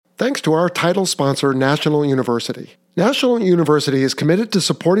thanks to our title sponsor, National University. National University is committed to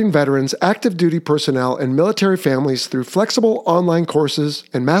supporting veterans, active duty personnel, and military families through flexible online courses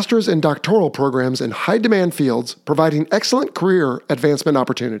and master's and doctoral programs in high-demand fields, providing excellent career advancement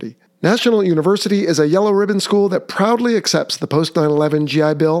opportunity. National University is a yellow ribbon school that proudly accepts the post-9/11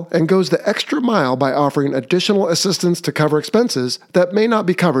 GI Bill and goes the extra mile by offering additional assistance to cover expenses that may not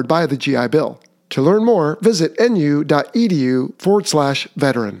be covered by the GI Bill. To learn more, visit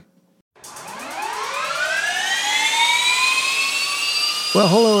nu.edu/veteran. Well,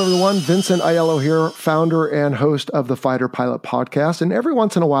 hello, everyone. Vincent Aiello here, founder and host of the Fighter Pilot Podcast. And every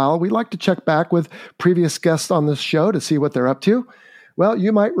once in a while, we like to check back with previous guests on this show to see what they're up to. Well,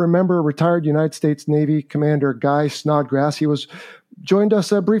 you might remember retired United States Navy Commander Guy Snodgrass. He joined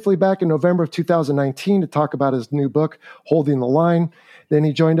us briefly back in November of 2019 to talk about his new book, Holding the Line. Then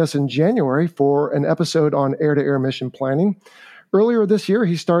he joined us in January for an episode on air-to-air mission planning. Earlier this year,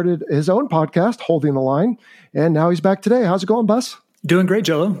 he started his own podcast, Holding the Line, and now he's back today. How's it going, Bus? Doing great,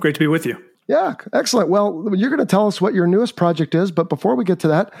 Jello. Great to be with you. Yeah, excellent. Well, you're going to tell us what your newest project is, but before we get to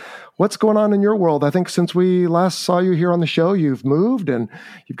that, what's going on in your world? I think since we last saw you here on the show, you've moved and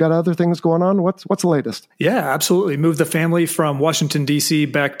you've got other things going on. What's the latest? Yeah, absolutely. Moved the family from Washington, D.C.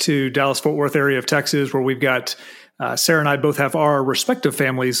 back to Dallas-Fort Worth area of Texas, where we've got Sarah and I both have our respective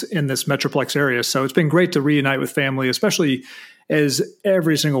families in this Metroplex area. So it's been great to reunite with family, especially as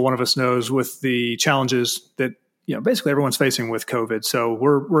every single one of us knows with the challenges that basically everyone's facing with COVID. So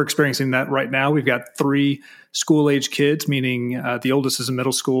we're experiencing that right now. We've got 3 school-age kids, meaning the oldest is in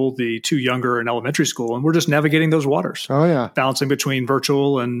middle school, the 2 younger in elementary school, and we're just navigating those waters. Oh, yeah. Balancing between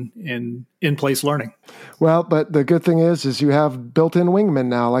virtual and in-place learning. Well, but the good thing is you have built-in wingmen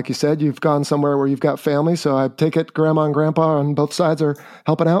now. Like you said, you've gone somewhere where you've got family, so I take it grandma and grandpa on both sides are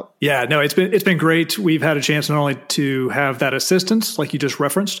helping out? Yeah, no, it's been great. We've had a chance not only to have that assistance, like you just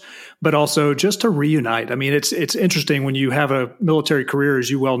referenced, but also just to reunite. I mean, it's interesting when you have a military career, as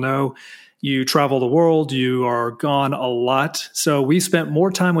you well know. You travel the world, you are gone a lot. So we spent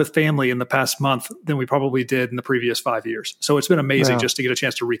more time with family in the past month than we probably did in the previous 5 years. So it's been amazing just to get a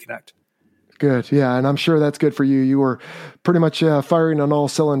chance to reconnect. Good. Yeah. And I'm sure that's good for you. You were pretty much firing on all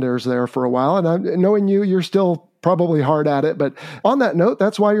cylinders there for a while. And knowing you're still probably hard at it. But on that note,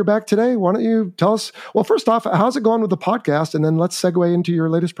 that's why you're back today. Why don't you tell us, well, first off, how's it going with the podcast? And then let's segue into your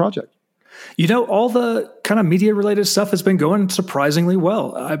latest project. All the kind of media-related stuff has been going surprisingly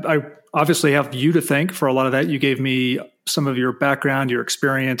well. I obviously have you to thank for a lot of that. You gave me some of your background, your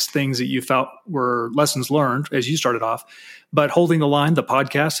experience, things that you felt were lessons learned as you started off. But Holding the Line, the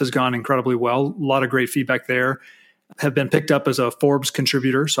podcast, has gone incredibly well. A lot of great feedback there. Have been picked up as a Forbes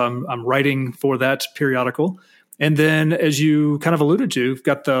contributor, so I'm writing for that periodical. And then, as you kind of alluded to, we've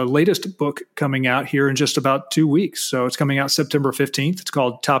got the latest book coming out here in just about 2 weeks. So it's coming out September 15th. It's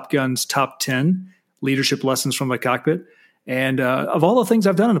called Top Gun's Top 10 Leadership Lessons from the Cockpit. And of all the things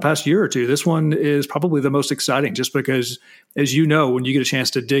I've done in the past year or two, this one is probably the most exciting just because, as you know, when you get a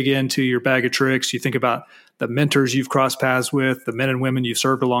chance to dig into your bag of tricks, you think about the mentors you've crossed paths with, the men and women you've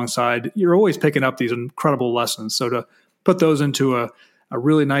served alongside, you're always picking up these incredible lessons. So to put those into a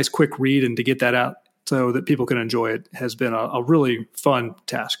really nice quick read and to get that out so that people can enjoy it has been a really fun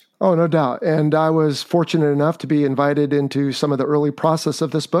task. Oh, no doubt. And I was fortunate enough to be invited into some of the early process of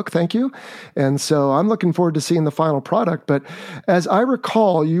this book. Thank you. And so I'm looking forward to seeing the final product. But as I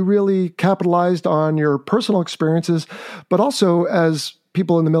recall, you really capitalized on your personal experiences, but also as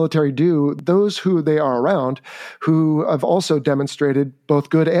people in the military do, those who they are around who have also demonstrated both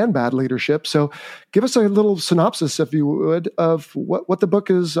good and bad leadership. So give us a little synopsis, if you would, of what the book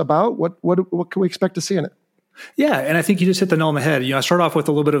is about. What can we expect to see in it? Yeah, and I think you just hit the nail on the head. I start off with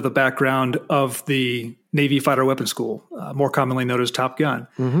a little bit of the background of the Navy Fighter Weapons School, more commonly known as Top Gun.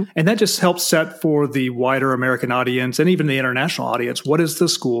 Mm-hmm. And that just helps set for the wider American audience and even the international audience. What is the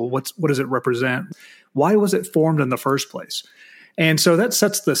school? What does it represent? Why was it formed in the first place? And so that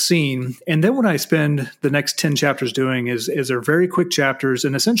sets the scene. And then what I spend the next 10 chapters doing is they're very quick chapters.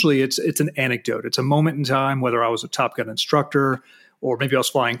 And essentially it's an anecdote. It's a moment in time, whether I was a Top Gun instructor, or maybe I was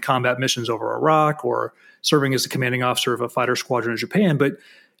flying combat missions over Iraq, or serving as the commanding officer of a fighter squadron in Japan. But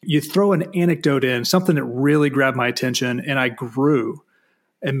you throw an anecdote in, something that really grabbed my attention, and I grew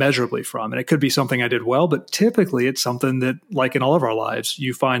immeasurably from. And it could be something I did well, but typically it's something that, like in all of our lives,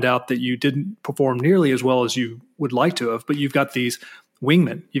 you find out that you didn't perform nearly as well as you would like to have, but you've got these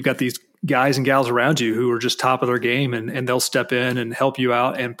wingmen, you've got these guys and gals around you who are just top of their game, and they'll step in and help you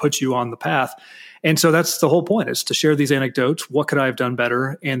out and put you on the path. And so that's the whole point, is to share these anecdotes. What could I have done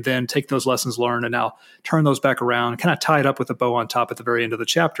better? And then take those lessons learned and now turn those back around, kind of tie it up with a bow on top at the very end of the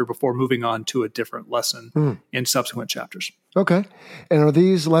chapter before moving on to a different lesson in subsequent chapters. Okay. And are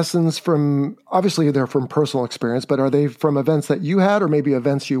these lessons from, obviously they're from personal experience, but are they from events that you had or maybe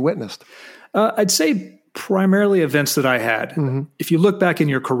events you witnessed? I'd say primarily events that I had. Mm-hmm. If you look back in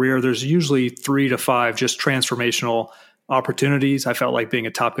your career, there's usually 3 to 5 just transformational opportunities. I felt like being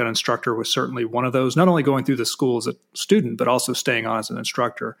a Top Gun instructor was certainly one of those, not only going through the school as a student, but also staying on as an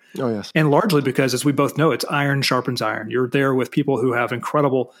instructor. Oh, yes. And largely because, as we both know, it's iron sharpens iron. You're there with people who have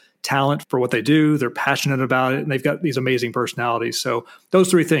incredible talent for what they do. They're passionate about it, and they've got these amazing personalities. So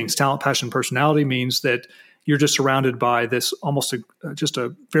those 3 things, talent, passion, personality, means that you're just surrounded by this almost just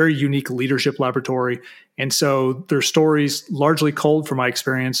a very unique leadership laboratory. And so there's stories largely culled from my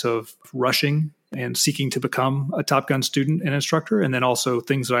experience of rushing and seeking to become a Top Gun student and instructor, and then also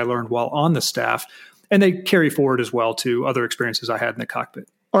things that I learned while on the staff. And they carry forward as well to other experiences I had in the cockpit.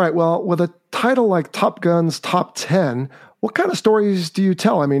 All right. Well, with a title like Top Gun's Top 10, what kind of stories do you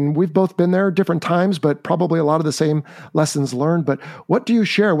tell? I mean, we've both been there different times, but probably a lot of the same lessons learned. But what do you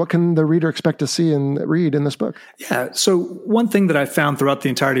share? What can the reader expect to see and read in this book? Yeah. So one thing that I found throughout the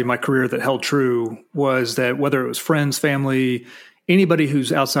entirety of my career that held true was that whether it was friends, family, anybody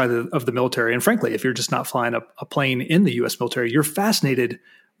who's outside of the military, and frankly, if you're just not flying a plane in the U.S. military, you're fascinated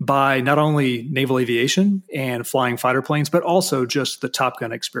by not only naval aviation and flying fighter planes, but also just the Top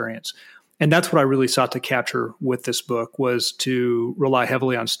Gun experience. And that's what I really sought to capture with this book, was to rely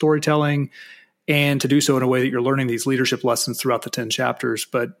heavily on storytelling and to do so in a way that you're learning these leadership lessons throughout the 10 chapters,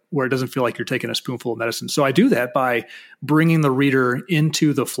 but where it doesn't feel like you're taking a spoonful of medicine. So I do that by bringing the reader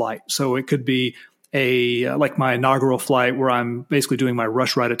into the flight. So it could be like my inaugural flight where I'm basically doing my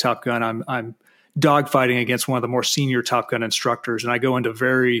rush ride at Top Gun. I'm dogfighting against one of the more senior Top Gun instructors, and I go into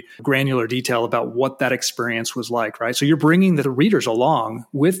very granular detail about what that experience was like, right? So you're bringing the readers along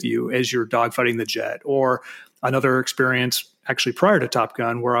with you as you're dogfighting the jet. Or another experience actually prior to Top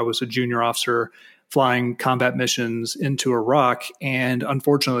Gun where I was a junior officer flying combat missions into Iraq, and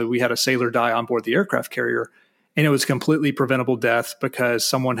unfortunately we had a sailor die on board the aircraft carrier, and it was completely preventable death because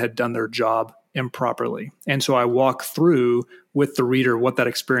someone had done their job improperly. And so I walk through with the reader what that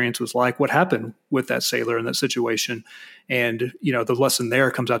experience was like, what happened with that sailor in that situation. And, the lesson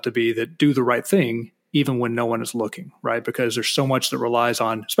there comes out to be that do the right thing even when no one is looking, right? Because there's so much that relies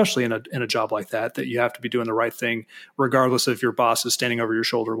on, especially in a job like that you have to be doing the right thing regardless if your boss is standing over your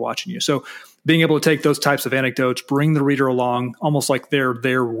shoulder watching you. So being able to take those types of anecdotes, bring the reader along almost like they're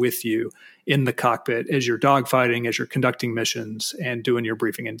there with you in the cockpit as you're dogfighting, as you're conducting missions and doing your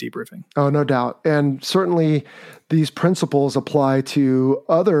briefing and debriefing. Oh, no doubt. And certainly these principles apply to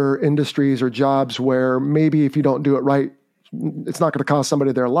other industries or jobs where maybe if you don't do it right, it's not going to cost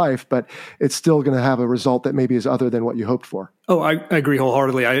somebody their life, but it's still going to have a result that maybe is other than what you hoped for. Oh, I agree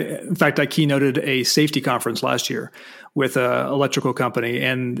wholeheartedly. In fact, I keynoted a safety conference last year with an electrical company,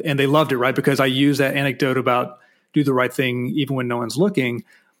 and they loved it, right? Because I used that anecdote about do the right thing even when no one's looking.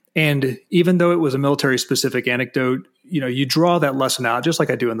 And even though it was a military-specific anecdote, you draw that lesson out, just like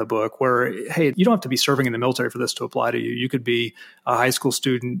I do in the book, where, hey, you don't have to be serving in the military for this to apply to you. You could be a high school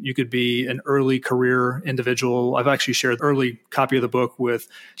student. You could be an early career individual. I've actually shared an early copy of the book with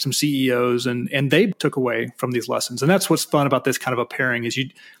some CEOs, and they took away from these lessons. And that's what's fun about this kind of a pairing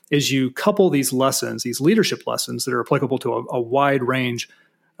is you couple these lessons, these leadership lessons that are applicable to a wide range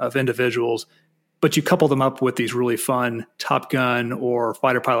of individuals, but you couple them up with these really fun Top Gun or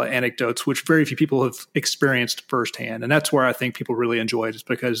fighter pilot anecdotes, which very few people have experienced firsthand. And that's where I think people really enjoy it, is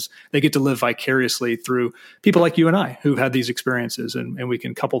because they get to live vicariously through people like you and I who've had these experiences, and we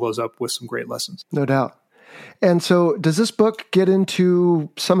can couple those up with some great lessons. No doubt. And so does this book get into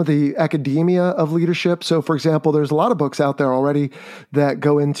some of the academia of leadership? So, for example, there's a lot of books out there already that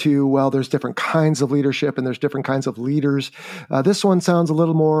go into, well, there's different kinds of leadership and there's different kinds of leaders. This one sounds a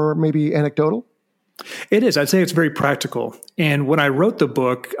little more maybe anecdotal. It is. I'd say it's very practical. And when I wrote the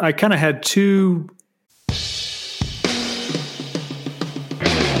book, I kind of had two.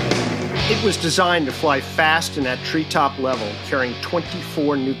 It was designed to fly fast and at treetop level, carrying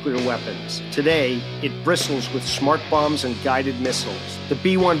 24 nuclear weapons. Today, it bristles with smart bombs and guided missiles. The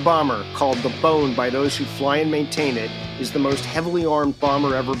B-1 bomber, called the Bone by those who fly and maintain it, is the most heavily armed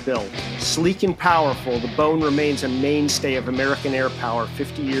bomber ever built. Sleek and powerful, the Bone remains a mainstay of American air power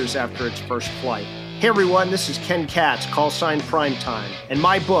 50 years after its first flight. Hey everyone, this is Ken Katz, call sign Primetime, and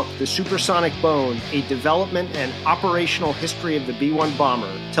my book, The Supersonic Bone, A Development and Operational History of the B-1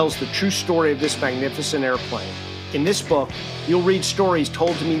 Bomber, tells the true story of this magnificent airplane. In this book, you'll read stories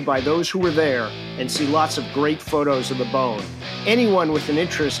told to me by those who were there and see lots of great photos of the Bone. Anyone with an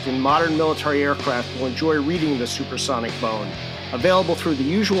interest in modern military aircraft will enjoy reading the Supersonic Bone, available through the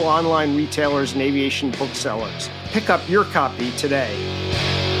usual online retailers and aviation booksellers. Pick up your copy today.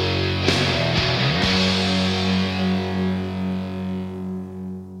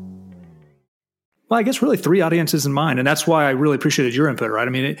 Well, I guess really three audiences in mind, and that's why I really appreciated your input, right?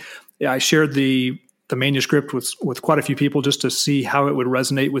 I mean, I shared the manuscript with quite a few people just to see how it would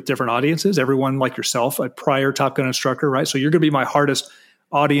resonate with different audiences. Everyone like yourself, a prior Top Gun instructor, right? So you're going to be my hardest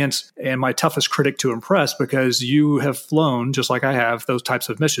audience and my toughest critic to impress because you have flown, just like I have, those types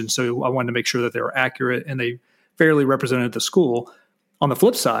of missions. So I wanted to make sure that they were accurate and they fairly represented the school. On the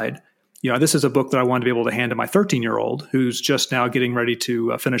flip side, this is a book that I wanted to be able to hand to my 13-year-old who's just now getting ready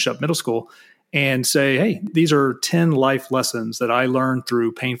to finish up middle school and say, hey, these are 10 life lessons that I learned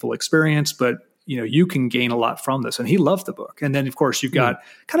through painful experience, but you can gain a lot from this. And he loved the book. And then, of course, you've got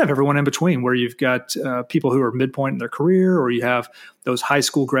kind of everyone in between where you've got people who are midpoint in their career, or you have those high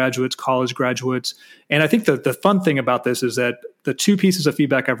school graduates, college graduates. And I think the fun thing about this is that the two pieces of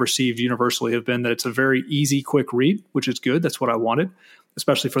feedback I've received universally have been that it's a very easy, quick read, which is good. That's what I wanted,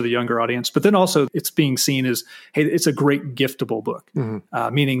 especially for the younger audience. But then also it's being seen as, hey, it's a great giftable book,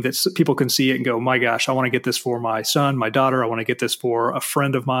 meaning that people can see it and go, my gosh, I want to get this for my son, my daughter. I want to get this for a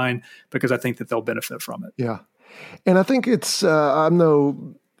friend of mine because I think that they'll benefit from it. Yeah. And I think it's, I'm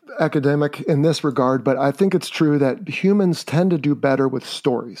no academic in this regard, but I think it's true that humans tend to do better with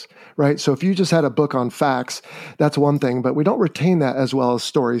stories, right? So if you just had a book on facts, that's one thing, but we don't retain that as well as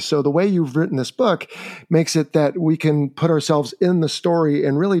stories. So the way you've written this book makes it that we can put ourselves in the story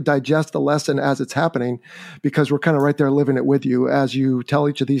and really digest the lesson as it's happening because we're kind of right there living it with you as you tell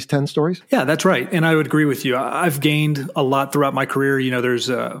each of these 10 stories. Yeah, that's right. And I would agree with you. I've gained a lot throughout my career. There's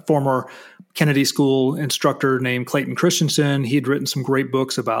a former Kennedy School instructor named Clayton Christensen. He had written some great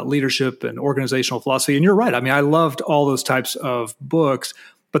books about leadership and organizational philosophy. And you're right. I mean, I loved all those types of books,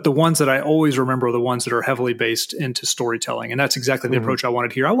 but the ones that I always remember are the ones that are heavily based into storytelling. And that's exactly the approach I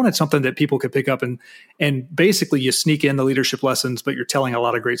wanted here. I wanted something that people could pick up and basically you sneak in the leadership lessons, but you're telling a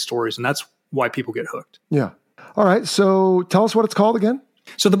lot of great stories. And that's why people get hooked. Yeah. All right. So tell us what it's called again.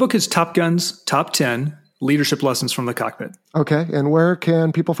 So the book is Top Gun's Top 10 Leadership Lessons from the Cockpit. Okay. And where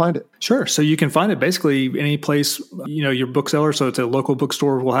can people find it? Sure. So you can find it basically any place, your bookseller. So it's a local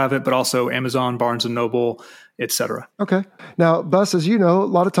bookstore will have it, but also Amazon, Barnes & Noble, et cetera. Okay. Now, Bus, as you know, a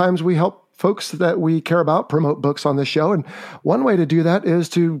lot of times we help folks that we care about promote books on this show. And one way to do that is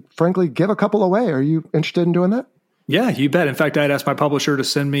to, frankly, give a couple away. Are you interested in doing that? Yeah, you bet. In fact, I had asked my publisher to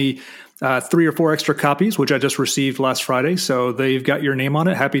send me 3 or 4 extra copies, which I just received last Friday. So they've got your name on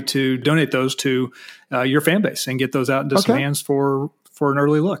it. Happy to donate those to your fan base and get those out into some hands for an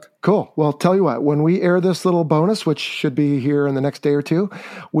early look. Cool. Well, tell you what, when we air this little bonus, which should be here in the next day or two,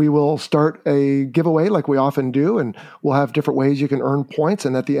 we will start a giveaway like we often do, and we'll have different ways you can earn points.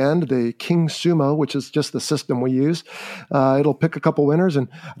 And at the end, the King Sumo, which is just the system we use, it'll pick a couple winners. And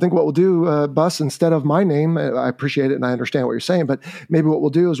I think what we'll do, Bus, instead of my name, I appreciate it and I understand what you're saying, but maybe what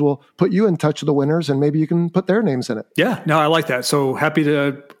we'll do is we'll put you in touch with the winners and maybe you can put their names in it. Yeah, no, I like that. So happy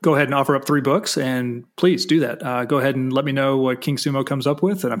to go ahead and offer up 3 books, and please do that. Go ahead and let me know what King Sumo comes up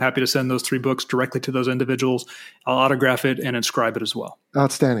with, and I'm happy to send those 3 books directly to those individuals. I'll autograph it and inscribe it as well.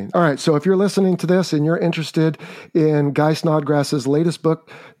 Outstanding. All right. So if you're listening to this and you're interested in Guy Snodgrass's latest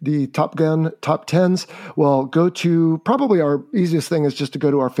book, the Top Gun Top 10s, well, go to probably our easiest thing is just to go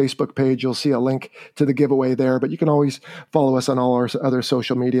to our Facebook page. You'll see a link to the giveaway there, but you can always follow us on all our other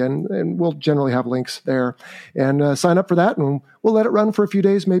social media, and we'll generally have links there. And sign up for that, and we'll let it run for a few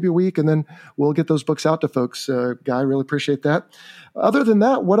days, maybe a week, and then we'll get those books out to folks. Guy, really appreciate that. Other than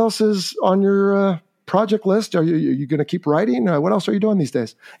that, what else is on your project list? Are you going to keep writing? What else are you doing these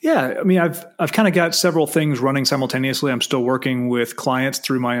days? Yeah, I mean, I've kind of got several things running simultaneously. I'm still working with clients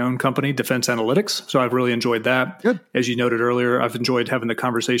through my own company, Defense Analytics. So I've really enjoyed that. Good. As you noted earlier, I've enjoyed having the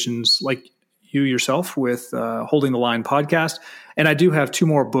conversations like you yourself with Holding the Line podcast. And I do have 2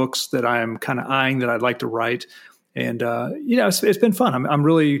 more books that I'm kind of eyeing that I'd like to write. And, it's been fun.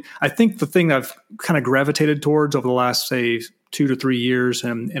 I think the thing I've kind of gravitated towards over the last, say, 2 to 3 years,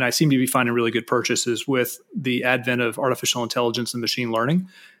 and I seem to be finding really good purchases with the advent of artificial intelligence and machine learning.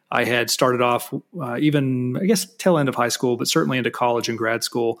 I had started off even, I guess, tail end of high school, but certainly into college and grad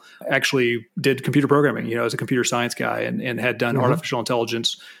school, actually did computer programming, as a computer science guy, and had done artificial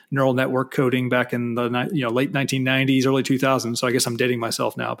intelligence, neural network coding back in the late 1990s, early 2000s. So I guess I'm dating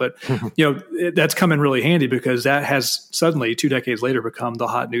myself now, but that's come in really handy because that has suddenly 2 decades later become the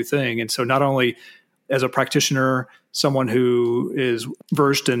hot new thing. And so not only as a practitioner, someone who is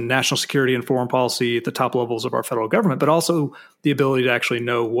versed in national security and foreign policy at the top levels of our federal government, but also the ability to actually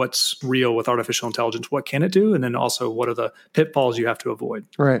know what's real with artificial intelligence, what can it do, and then also what are the pitfalls you have to avoid.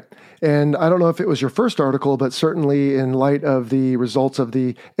 Right. And I don't know if it was your first article, but certainly in light of the results of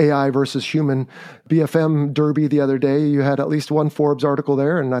the AI versus human BFM Derby the other day, you had at least one Forbes article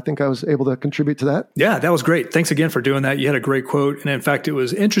there, and I think I was able to contribute to that. Yeah, that was great. Thanks again for doing that. You had a great quote. And in fact, it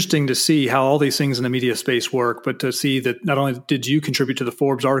was interesting to see how all these things in the media space work, but to see that not only did you contribute to the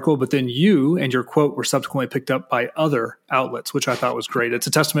Forbes article, but then you and your quote were subsequently picked up by other outlets, which I thought was great. It's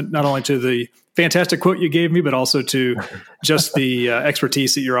a testament not only to the fantastic quote you gave me, but also to just the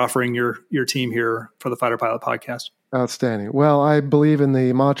expertise that you're offering your team here for the Fighter Pilot podcast. Outstanding. Well, I believe in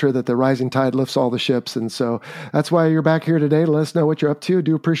the mantra that the rising tide lifts all the ships. And so that's why you're back here today to let us know what you're up to.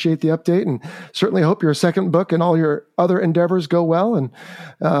 Do appreciate the update and certainly hope your second book and all your other endeavors go well. And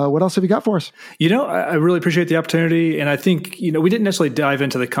what else have you got for us? I really appreciate the opportunity. And I think, we didn't necessarily dive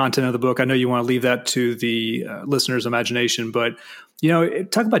into the content of the book. I know you want to leave that to the listener's imagination, but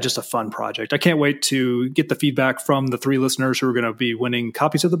talk about just a fun project. I can't wait to get the feedback from the 3 listeners who are going to be winning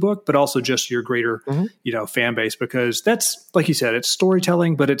copies of the book, but also just your greater, fan base, because that's, like you said, it's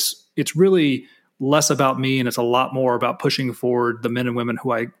storytelling, but it's really less about me, and it's a lot more about pushing forward the men and women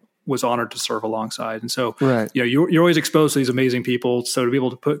who I was honored to serve alongside. And so, you're always exposed to these amazing people. So to be able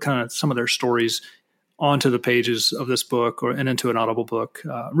to put kind of some of their stories onto the pages of this book and into an Audible book,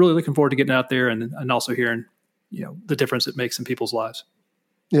 really looking forward to getting out there and also hearing the difference it makes in people's lives.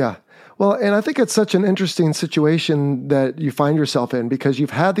 Yeah. Well, and I think it's such an interesting situation that you find yourself in because you've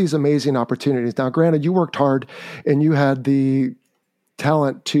had these amazing opportunities. Now, granted, you worked hard and you had the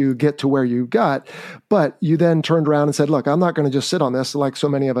talent to get to where you got, but you then turned around and said, look, I'm not going to just sit on this like so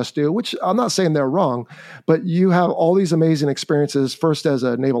many of us do, which I'm not saying they're wrong, but you have all these amazing experiences, first as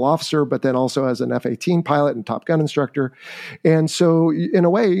a naval officer, but then also as an F-18 pilot and Top Gun instructor. And so in a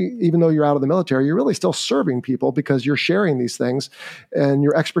way, even though you're out of the military, you're really still serving people because you're sharing these things and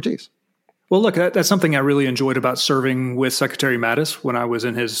your expertise. Well, look, that's something I really enjoyed about serving with Secretary Mattis when I was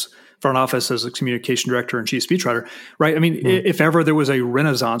in his front office as a communication director and chief speechwriter, right? I mean, if ever there was a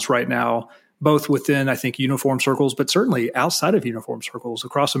renaissance right now, both within, I think, uniform circles, but certainly outside of uniform circles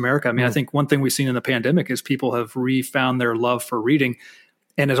across America. I mean, I think one thing we've seen in the pandemic is people have refound their love for reading.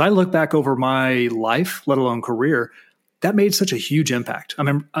 And as I look back over my life, let alone career, that made such a huge impact. I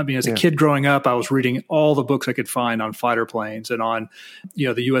mean, as a kid growing up, I was reading all the books I could find on fighter planes and on,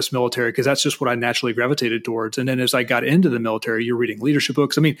 the U.S. military, because that's just what I naturally gravitated towards. And then as I got into the military, you're reading leadership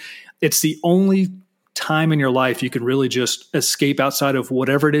books. I mean, it's the only time in your life you can really just escape outside of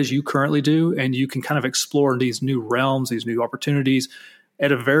whatever it is you currently do, and you can kind of explore these new realms, these new opportunities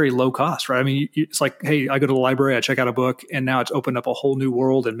at a very low cost, right? I mean, it's like, hey, I go to the library, I check out a book, and now it's opened up a whole new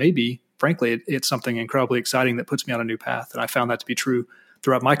world. And maybe, frankly, it's something incredibly exciting that puts me on a new path. And I found that to be true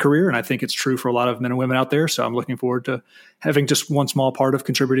throughout my career. And I think it's true for a lot of men and women out there. So I'm looking forward to having just one small part of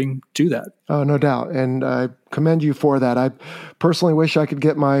contributing to that. Oh, no doubt. And I commend you for that. I personally wish I could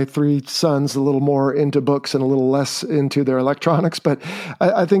get my 3 sons a little more into books and a little less into their electronics. But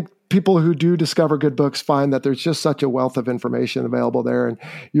I think people who do discover good books find that there's just such a wealth of information available there, and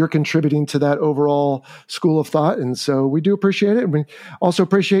you're contributing to that overall school of thought. And so we do appreciate it. And we also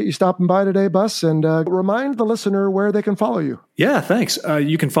appreciate you stopping by today, Bus, and remind the listener where they can follow you. Yeah, thanks.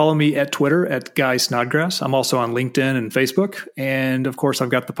 You can follow me at Twitter at Guy Snodgrass. I'm also on LinkedIn and Facebook. And of course, I've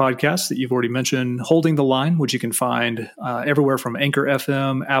got the podcast that you've already mentioned, Holding the Line, which you can find everywhere from Anchor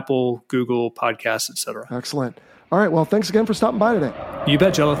FM, Apple, Google Podcasts, etc. Excellent. All right. Well, thanks again for stopping by today. You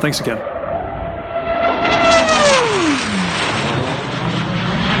bet, Jello. Thanks again.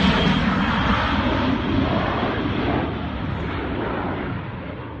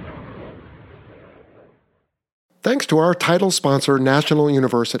 Thanks to our title sponsor, National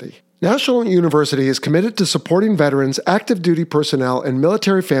University. National University is committed to supporting veterans, active duty personnel, and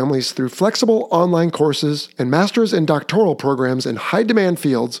military families through flexible online courses and master's and doctoral programs in high-demand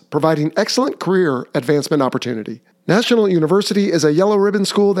fields, providing excellent career advancement opportunity. National University is a yellow ribbon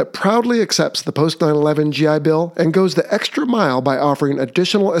school that proudly accepts the post-9/11 GI Bill and goes the extra mile by offering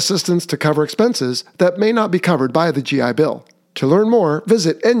additional assistance to cover expenses that may not be covered by the GI Bill. To learn more,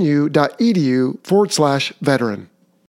 visit nu.edu/veteran.